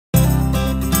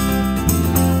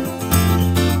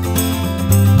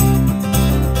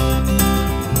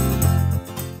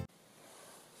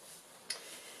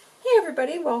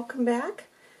everybody, welcome back.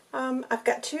 I've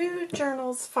got two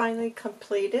journals finally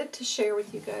completed to share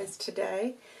with you guys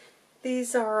today.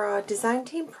 These are a design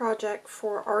team project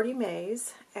for Artie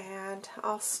Mays, and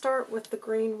I'll start with the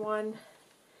green one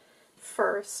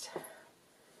first.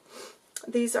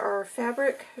 These are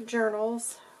fabric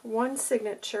journals, one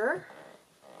signature.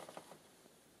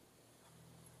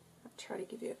 I'll try to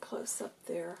give you a close-up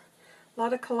there. A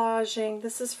lot of collaging.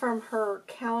 This is from her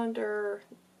calendar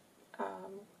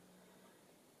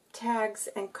tags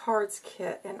and cards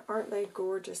kit, and aren't they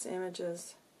gorgeous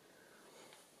images?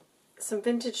 Some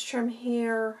vintage trim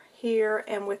here,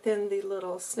 and within the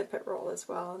little snippet roll as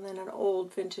well, and then an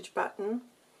old vintage button,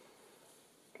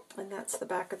 and that's the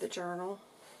back of the journal.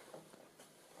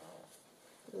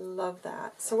 Love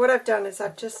that. So what I've done is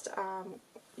I've just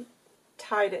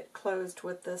tied it closed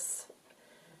with this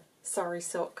sari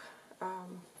silk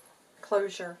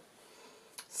closure.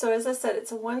 So as I said,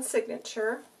 it's a one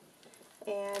signature.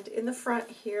 And in the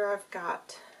front here I've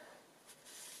got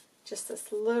just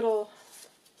this little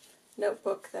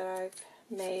notebook that I've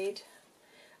made.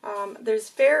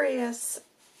 There's various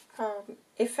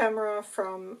ephemera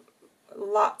from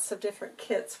lots of different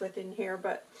kits within here,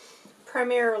 but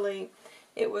primarily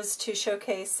it was to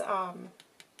showcase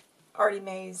Artie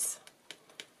Mays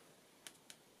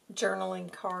journaling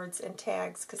cards and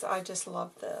tags, because I just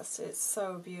love this. It's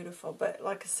so beautiful. But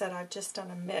like I said, I've just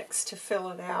done a mix to fill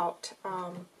it out.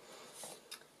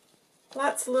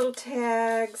 Lots of little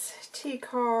tags, tea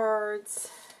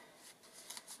cards.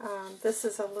 This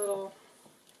is a little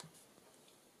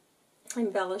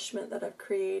embellishment that I've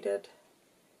created.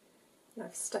 And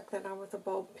I've stuck that on with a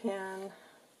bulb pen.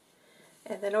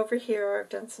 And then over here I've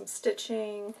done some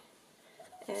stitching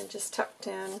and just tucked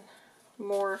in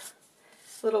more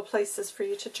little places for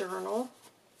you to journal.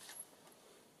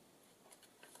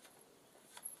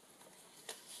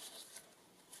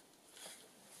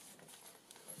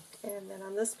 And then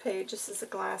on this page, this is a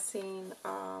glassine.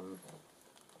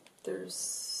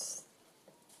 There's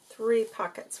 3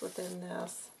 pockets within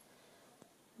this.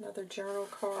 Another journal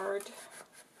card.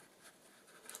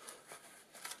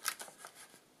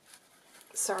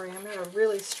 Sorry, I'm at a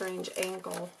really strange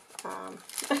angle. I'm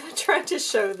trying to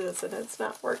show this and it's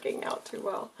not working out too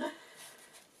well.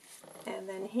 And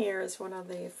then here is one of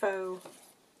the faux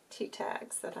tea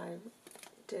tags that I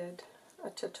did a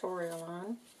tutorial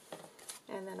on.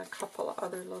 And then a couple of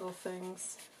other little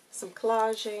things. Some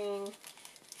collaging,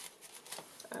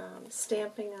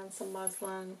 stamping on some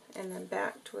muslin, and then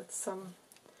backed with some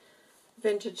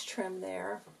vintage trim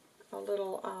there. A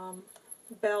little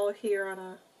bell here on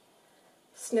a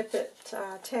snippet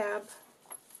tab.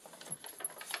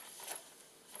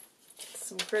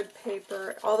 Some grid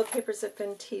paper. All the papers have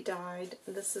been tea dyed.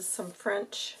 This is some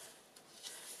French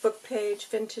book page,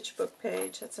 vintage book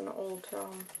page. That's an old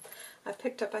I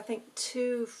picked up, I think,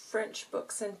 2 French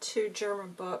books and 2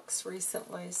 German books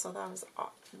recently, so that was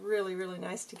really, really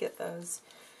nice to get those.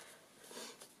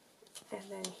 And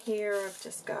then here I've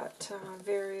just got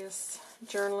various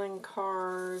journaling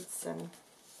cards and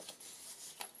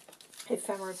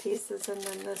ephemera pieces, and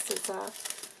then this is a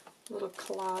little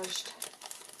collaged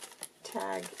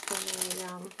tag in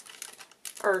a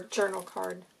or journal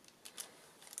card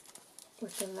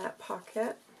within that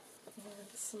pocket, and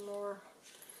some more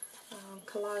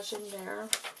collaging there.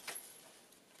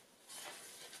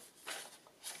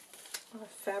 A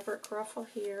fabric ruffle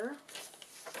here.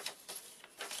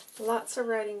 Lots of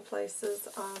writing places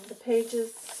on the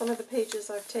pages. Some of the pages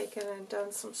I've taken and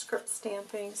done some script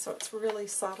stamping, so it's really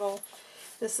subtle.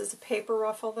 This is a paper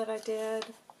ruffle that I did,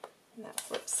 and that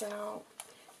flips out.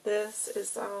 This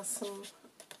is some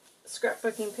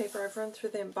scrapbooking paper I've run through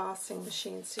the embossing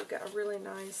machine, so you've got a really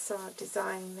nice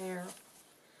design there.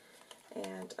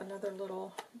 And another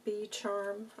little bee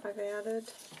charm I've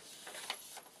added.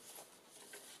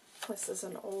 This is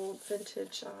an old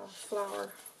vintage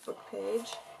flower book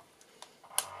page.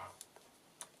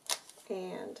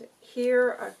 And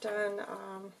here I've done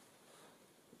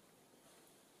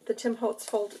the Tim Holtz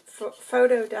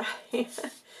photo die.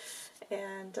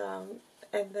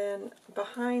 And then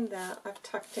behind that I've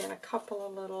tucked in a couple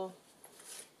of little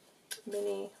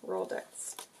mini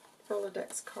Rolodex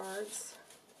cards.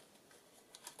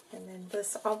 And then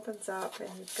this opens up and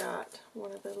you've got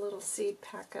one of the little seed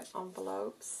packet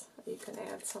envelopes you can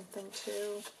add something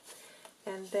to.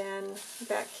 And then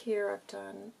back here I've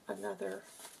done another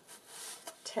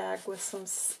tag with some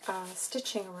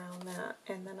stitching around that.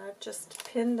 And then I've just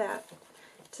pinned that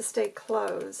to stay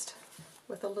closed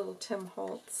with a little Tim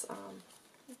Holtz,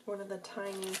 one of the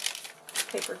tiny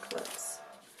paper clips.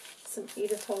 Some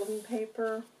Edith Holden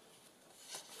paper.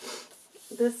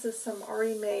 this is some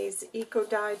Artie Mae's Eco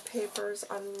Dyed papers.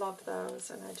 I love those,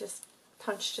 and I just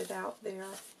punched it out there.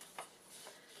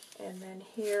 And then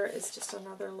here is just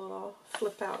another little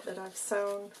flip out that I've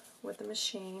sewn with the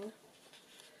machine.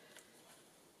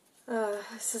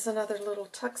 This is another little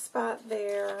tuck spot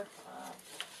there.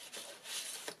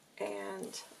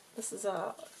 And this is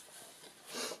a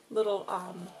little,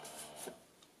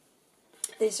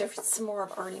 these are some more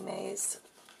of Artie Mae's.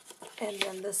 And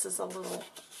then this is a little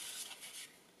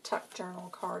tuck journal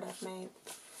card I've made.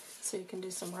 So you can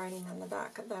do some writing on the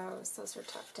back of those. Those are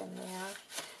tucked in there.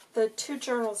 The two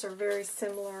journals are very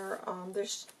similar.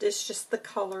 It's just the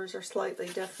colors are slightly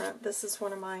different. This is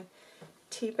one of my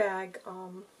tea bag,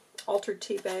 altered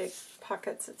tea bag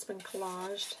pockets. It's been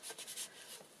collaged.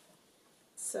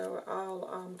 So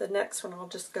the next one I'll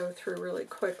just go through really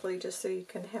quickly just so you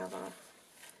can have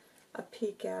a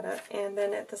peek at it. And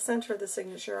then at the center of the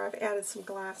signature I've added some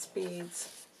glass beads.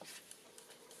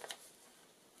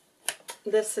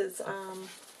 This is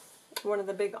one of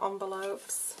the big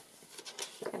envelopes.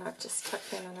 And I've just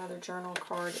tucked in another journal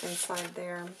card inside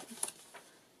there.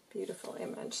 Beautiful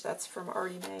image. That's from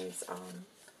Artie Mae's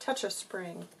Touch of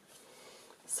Spring.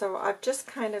 So I've just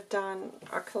kind of done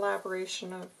a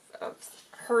collaboration of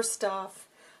her stuff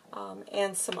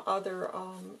and some other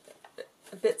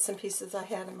bits and pieces I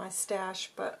had in my stash.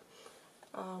 But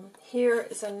here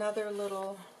is another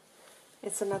little,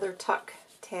 it's another tuck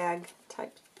tag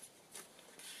type.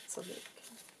 So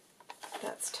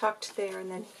that's tucked there. And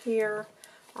then here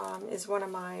is one of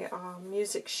my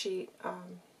music sheet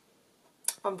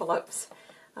envelopes.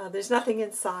 There's nothing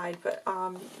inside, but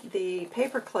the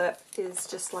paper clip is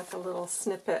just like a little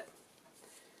snippet.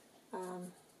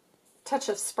 Touch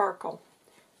of Sparkle.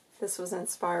 This was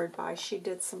inspired by, she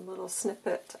did some little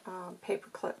snippet paper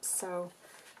clips. So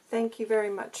thank you very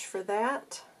much for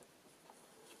that.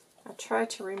 I try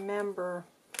to remember.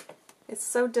 It's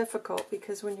so difficult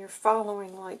because when you're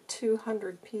following like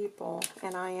 200 people,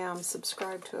 and I am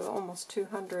subscribed to almost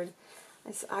 200,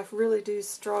 I really do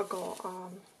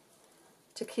struggle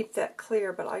to keep that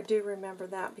clear, but I do remember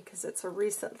that because it's a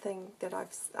recent thing that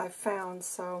I've found.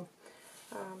 So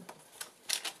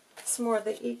some more of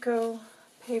the Eco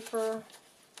paper,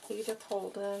 Edith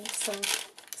Holden, some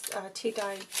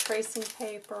tea-dye tracing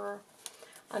paper,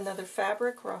 another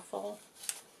fabric ruffle,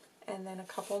 and then a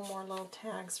couple more little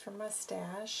tags from my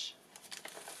stash,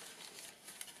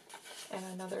 and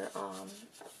another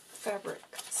fabric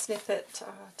snippet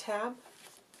tab.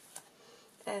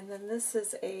 And then this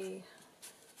is a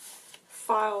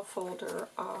file folder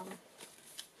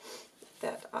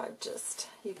that I've just,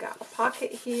 you got a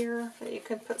pocket here that you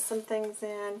can put some things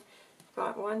in. You've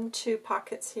got 1, 2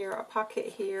 pockets here, a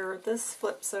pocket here. This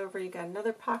flips over, you got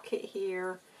another pocket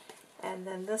here. And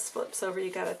then this flips over, you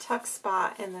got a tuck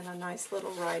spot, and then a nice little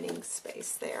writing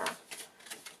space there.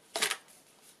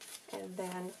 And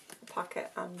then a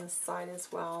pocket on this side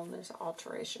as well, and there's an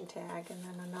alteration tag, and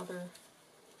then another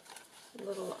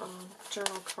little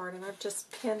journal card. And I've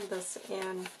just pinned this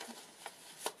in,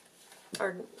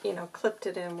 or, you know, clipped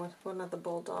it in with one of the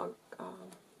bulldog,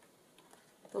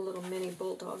 the little mini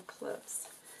bulldog clips.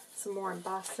 Some more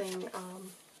embossing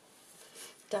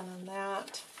done on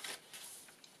that.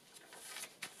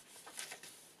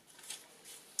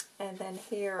 And then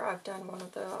here I've done one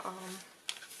of the,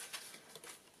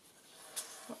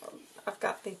 I've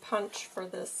got the punch for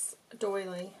this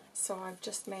doily, so I've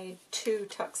just made 2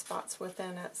 tuck spots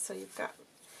within it. So you've got,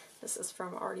 this is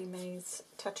from Artie Mae's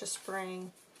Touch of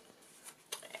Spring,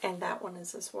 and that one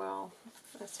is as well.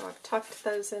 So I've tucked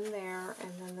those in there,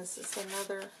 and then this is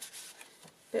another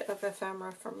bit of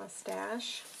ephemera from my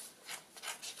stash.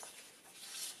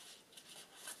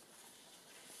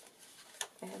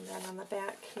 And then on the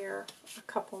back here, a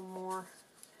couple more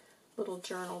little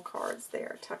journal cards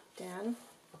there tucked in.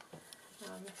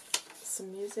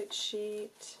 Some music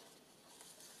sheet.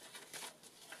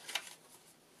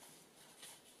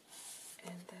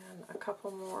 And then a couple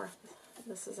more.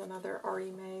 This is another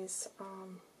Artie Mae's.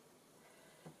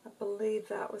 I believe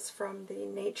that was from the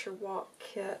Nature Walk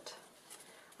kit.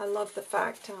 I love the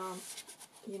fact,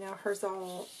 you know, hers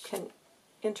all can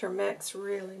intermix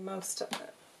really most of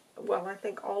it. Well, I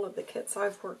think all of the kits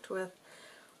I've worked with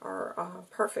are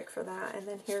perfect for that. And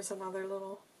then here's another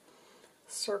little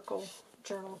circle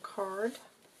journal card.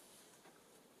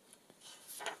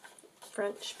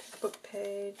 French book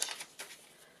page.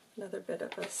 Another bit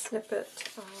of a snippet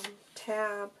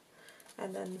tab.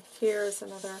 And then here's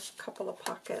another couple of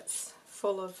pockets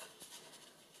full of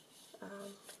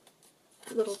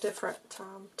little different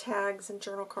tags and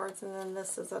journal cards. And then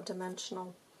this is a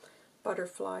dimensional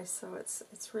butterfly, so it's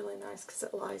really nice because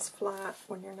it lies flat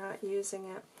when you're not using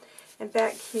it. And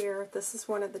back here, this is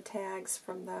one of the tags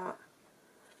from that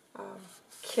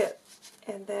kit,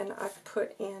 and then I've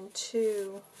put in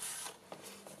 2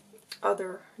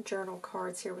 other journal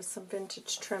cards here with some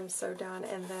vintage trim sewed down,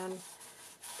 and then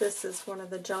this is one of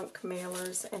the junk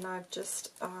mailers, and I've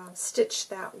just stitched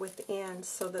that within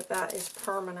so that that is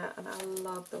permanent, and I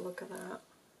love the look of that.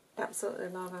 Absolutely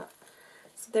love it.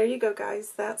 So there you go,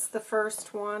 guys. That's the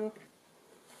first one.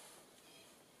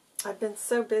 I've been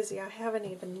so busy, I haven't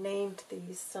even named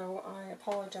these, so I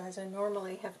apologize. I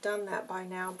normally have done that by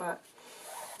now, but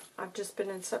I've just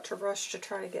been in such a rush to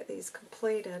try to get these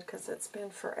completed because it's been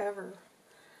forever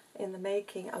in the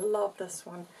making. I love this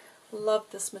one. Love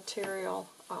this material.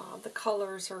 The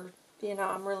colors are, you know,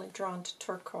 I'm really drawn to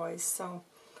turquoise, so,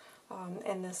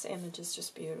 and this image is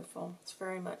just beautiful. It's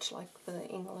very much like the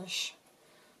English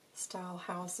style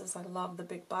houses. I love the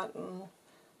big button.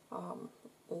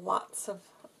 Lots of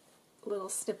little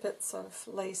snippets of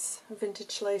lace,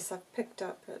 vintage lace I've picked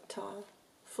up at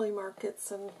flea markets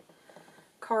and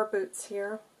car boots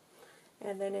here.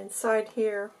 And then inside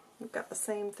here, we've got the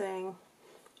same thing,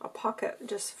 a pocket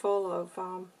just full of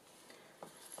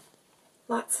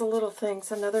lots of little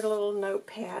things. Another little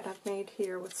notepad I've made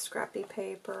here with scrappy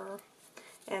paper.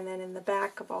 And then in the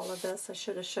back of all of this, I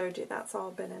should have showed you, that's all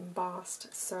been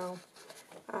embossed. So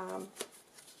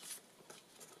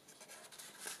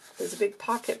there's a big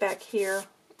pocket back here,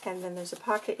 and then there's a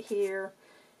pocket here,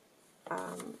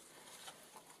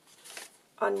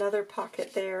 another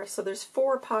pocket there. So there's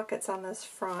 4 pockets on this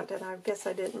front, and I guess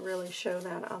I didn't really show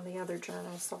that on the other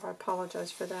journal, so I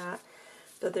apologize for that.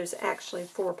 But there's actually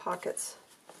 4 pockets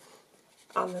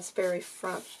on this very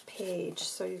front page,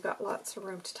 so you've got lots of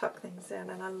room to tuck things in,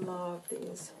 and I love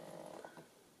these.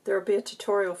 There will be a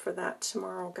tutorial for that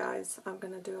tomorrow, guys. I'm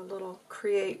going to do a little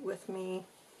create with me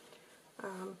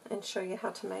and show you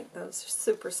how to make those.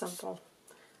 Super simple.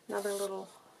 Another little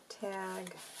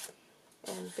tag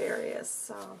and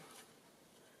various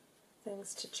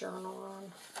things to journal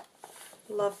on.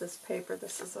 Love this paper.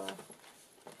 This is a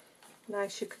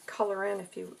nice. You could color in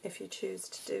if you choose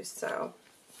to do so.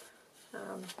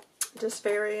 Just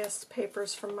various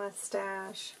papers from my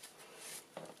stash.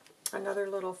 Another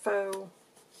little faux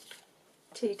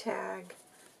tea tag.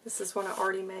 This is one of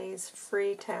Artie Mae's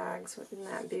free tags. Isn't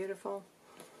that beautiful?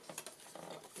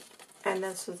 And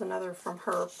this was another from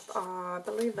her, I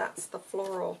believe that's the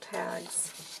Floral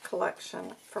Tags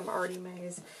collection from Artie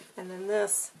Mae's. And then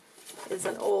this is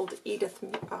an old Edith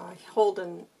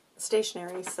Holden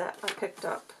stationery set I picked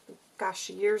up, gosh,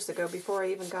 years ago, before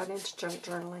I even got into junk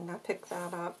journaling. I picked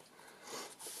that up.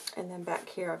 And then back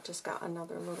here I've just got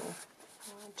another little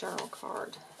journal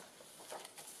card.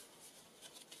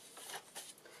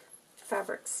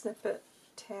 Fabric snippet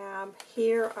tab.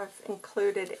 Here I've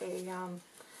included a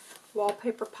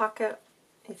wallpaper pocket.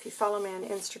 If you follow me on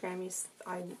Instagram,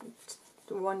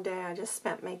 one day I just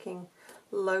spent making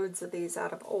loads of these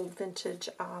out of old vintage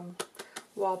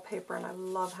wallpaper, and I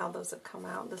love how those have come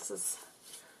out. This is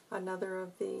another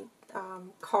of the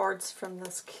cards from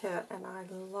this kit, and I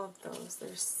love those.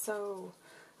 They're so,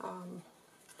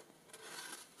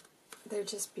 they're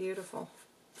just beautiful.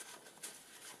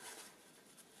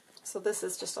 So this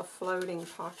is just a floating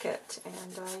pocket,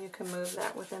 and you can move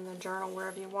that within the journal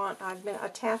wherever you want. I've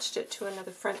attached it to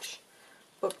another French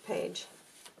book page.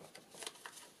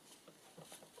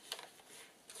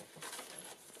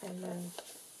 And then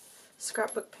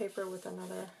scrapbook paper with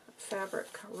another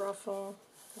fabric ruffle.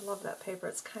 I love that paper.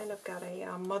 It's kind of got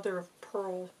a mother of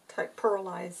pearl type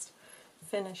pearlized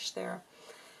finish there.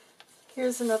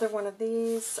 Here's another one of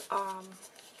these.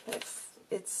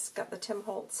 It's got the Tim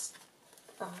Holtz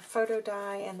photo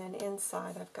die, and then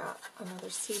inside I've got another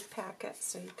seed packet,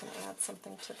 so you can add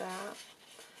something to that.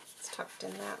 It's tucked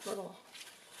in that little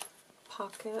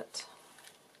pocket.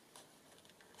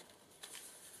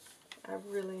 I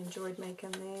really enjoyed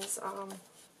making these.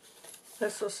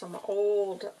 This was some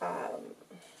old,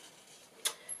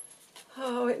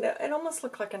 it almost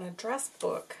looked like an address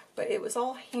book, but it was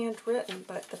all handwritten,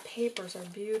 but the papers are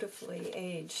beautifully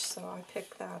aged, so I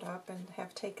picked that up and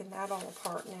have taken that all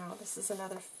apart now. This is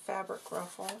another fabric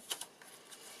ruffle.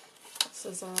 This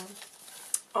is an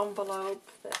envelope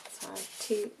that I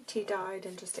tea-dyed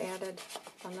and just added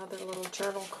another little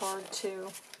journal card to.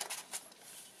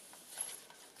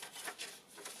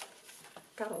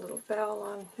 Got a little bell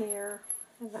on here,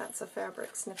 and that's a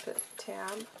fabric snippet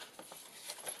tab.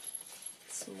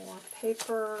 Some more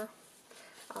paper,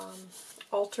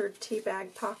 altered tea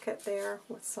bag pocket there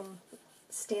with some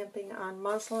stamping on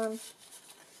muslin,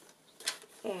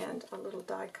 and a little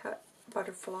die cut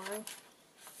butterfly.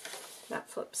 That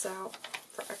flips out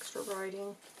for extra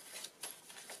writing.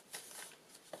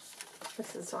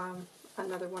 This is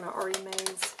another one of Artie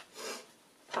Mae's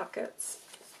pockets.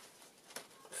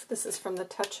 This is from the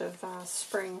Touch of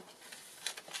Spring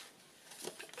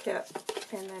kit.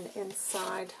 And then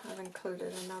inside I've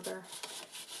included another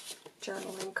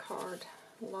journaling card.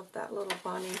 Love that little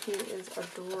bunny. He is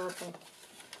adorable.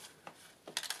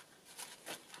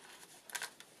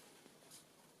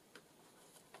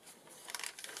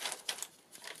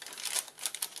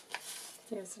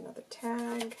 Here's another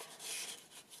tag.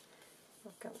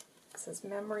 Look, it says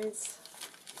Memories.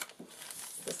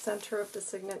 The center of the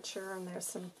signature, and there's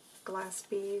some glass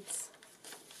beads.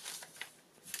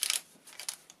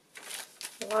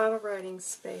 A lot of writing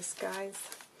space, guys.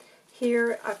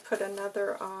 Here I put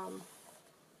another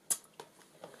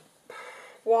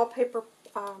wallpaper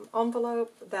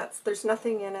envelope. There's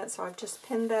nothing in it, so I've just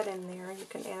pinned that in there. You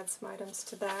can add some items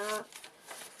to that.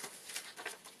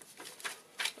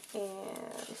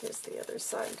 And here's the other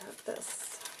side of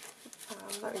this.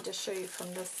 Let me just show you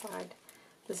from this side.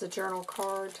 There's a journal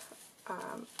card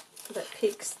that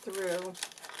peeks through,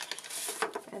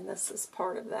 and this is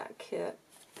part of that kit.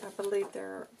 I believe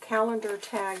they're calendar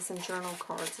tags and journal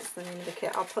cards is the name of the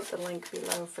kit. I'll put the link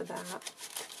below for that.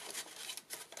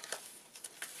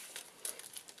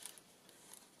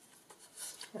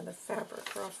 And the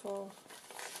fabric ruffle.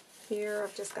 Here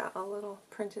I've just got a little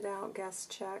printed out guest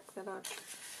check that I've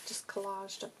just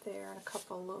collaged up there, and a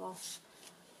couple little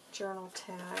journal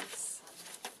tags.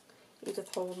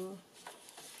 Edith Holden.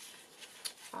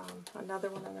 Another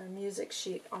one of their music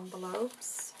sheet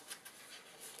envelopes.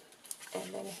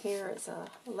 And then here is a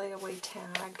layaway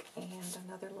tag and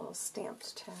another little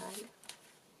stamped tag.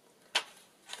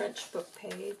 French book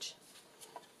page.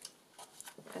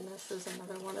 And this is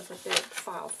another one of the big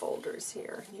file folders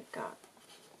here. You've got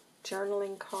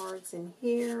journaling cards in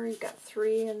here. You've got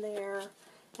 3 in there.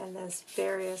 And there's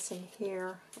various in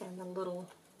here. And the little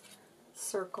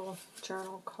circle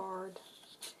journal card.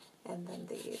 And then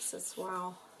these as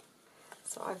well.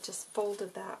 So I've just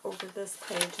folded that over this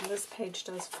page, and this page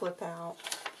does flip out,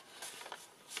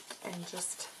 and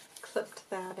just clipped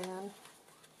that in.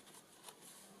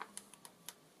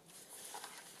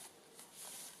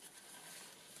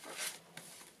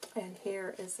 And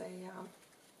here is a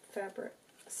fabric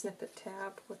snippet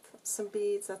tab with some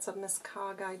beads. That's a Miss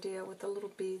Cog idea with the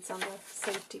little beads on the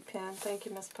safety pin. Thank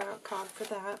you, Miss Cog, for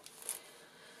that.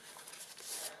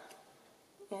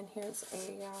 And here's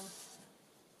a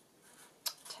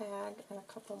tag and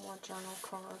a couple more journal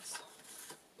cards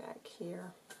back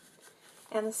here.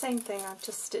 And the same thing, I've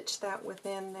just stitched that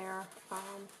within there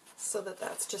so that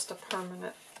that's just a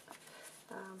permanent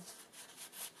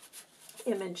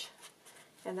image.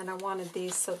 And then I wanted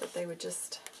these so that they would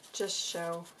just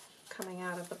show coming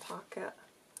out of the pocket.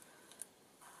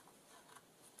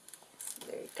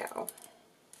 There you go.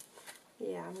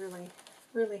 Yeah, I'm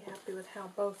really happy with how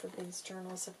both of these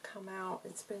journals have come out.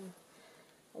 It's been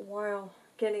a while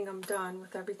getting them done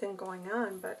with everything going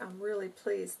on, but I'm really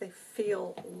pleased. They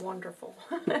feel wonderful.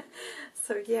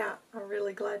 So yeah, I'm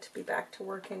really glad to be back to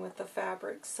working with the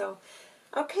fabric. So,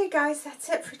 okay guys, that's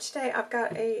it for today. I've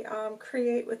got a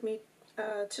Create With Me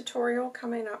tutorial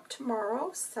coming up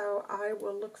tomorrow, so I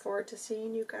will look forward to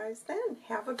seeing you guys then.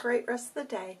 Have a great rest of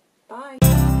the day. Bye.